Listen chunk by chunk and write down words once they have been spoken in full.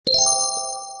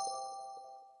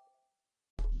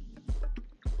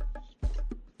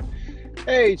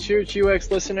Hey, Church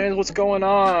UX listeners, what's going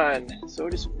on? So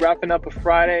we're just wrapping up a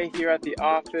Friday here at the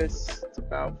office. It's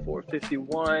about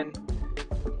 4:51.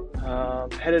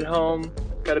 Headed home.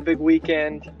 Got a big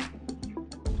weekend.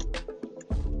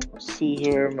 See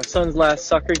here, my son's last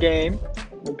soccer game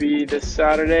will be this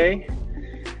Saturday.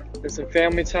 There's some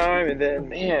family time, and then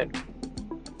man,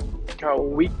 got a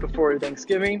week before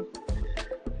Thanksgiving.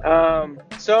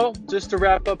 So just to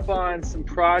wrap up on some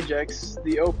projects,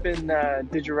 the Open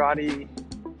Digerati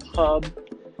Hub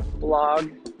blog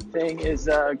thing is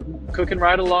cooking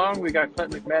right along. We got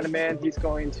Clint McManaman. He's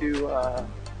prototyping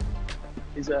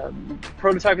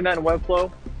that in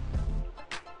Webflow.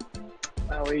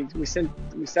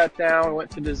 We sat down, we went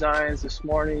to designs this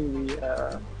morning.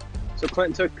 So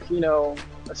Clint took a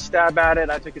stab at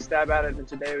it. I took a stab at it, and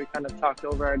today we kind of talked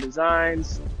over our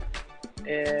designs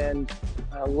and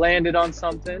landed on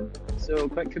something so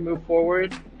Clint could move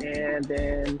forward. And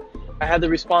then I had the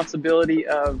responsibility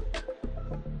of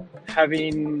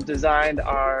having designed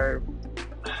our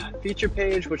feature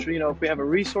page, which, if we have a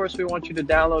resource we want you to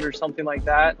download or something like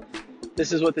that,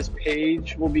 this is what this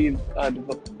page will be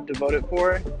devoted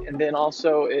for. And then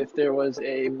also if there was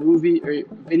a movie or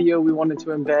video we wanted to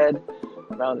embed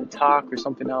around the talk or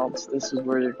something else, this is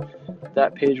where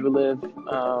that page would live.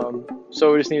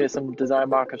 So we just needed some design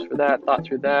mock-ups for that, thought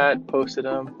through that, posted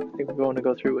them. I think we're going to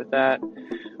go through with that.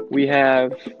 We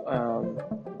have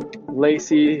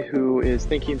Lacey, who is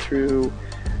thinking through,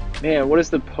 man, what is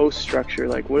the post structure?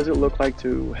 Like, what does it look like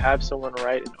to have someone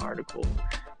write an article?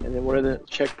 And then what are the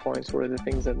checkpoints? What are the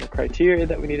things and the criteria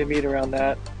that we need to meet around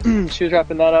that? She was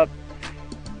wrapping that up.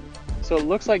 So it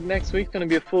looks like next week's going to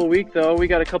be a full week, though. We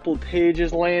got a couple of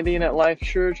pages landing at Life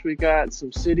Church. We got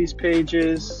some cities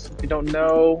pages. If you don't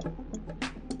know,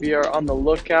 we are on the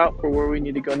lookout for where we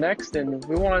need to go next, and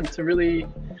we want to really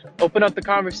open up the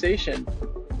conversation.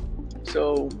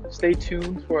 So stay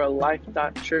tuned for a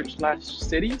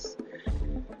life.church/cities.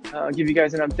 I'll give you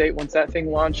guys an update once that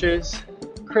thing launches.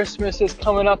 Christmas is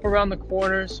coming up around the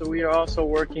corner, so we are also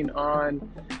working on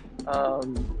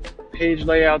page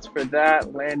layouts for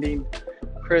that, landing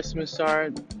Christmas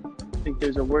art. I think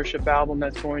there's a worship album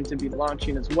that's going to be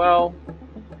launching as well.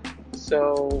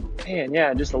 So, man,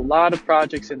 yeah, just a lot of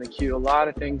projects in the queue, a lot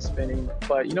of things spinning.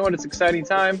 But you know what? It's an exciting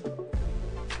time.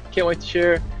 Can't wait to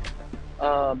share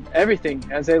everything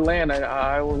as they land.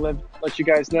 I will let you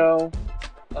guys know.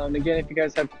 And again, if you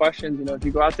guys have questions, if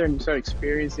you go out there and you start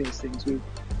experiencing these things, we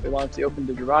launched the Open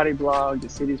Digerati blog, the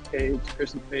cities page,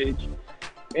 Christmas page.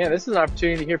 Man, this is an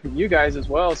opportunity to hear from you guys as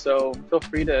well. So feel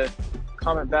free to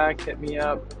comment back, hit me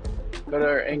up, go to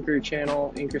our Anchor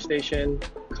channel, Anchor station,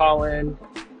 call in.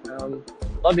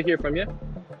 Love to hear from you.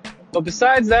 But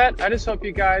besides that, I just hope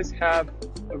you guys have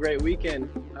a great weekend.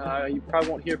 You probably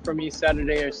won't hear from me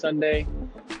Saturday or Sunday.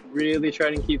 Really try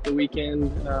to keep the weekend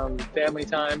family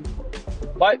time.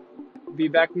 But be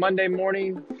back Monday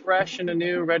morning, fresh and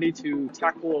anew, ready to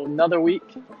tackle another week.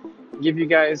 Give you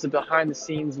guys a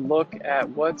behind-the-scenes look at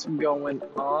what's going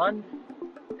on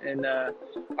in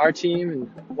our team and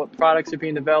what products are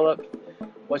being developed,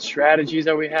 what strategies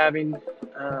are we having,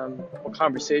 what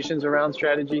conversations around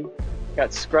strategy.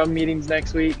 Got Scrum meetings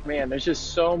next week. Man, there's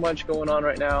just so much going on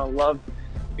right now. I love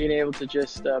being able to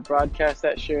just broadcast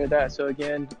that, share that. So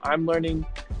again, I'm learning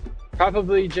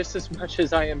probably just as much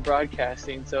as I am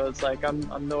broadcasting. So it's like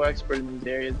I'm no expert in these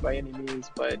areas by any means,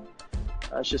 but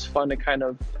it's just fun to kind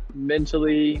of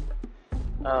mentally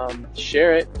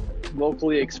share it,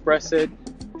 vocally express it,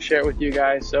 share it with you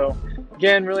guys. So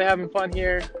again, really having fun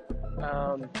here.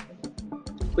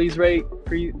 Please rate,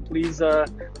 please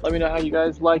let me know how you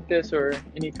guys like this or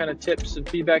any kind of tips and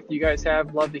feedback that you guys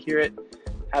have. Love to hear it.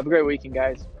 Have a great weekend,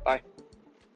 guys. Bye.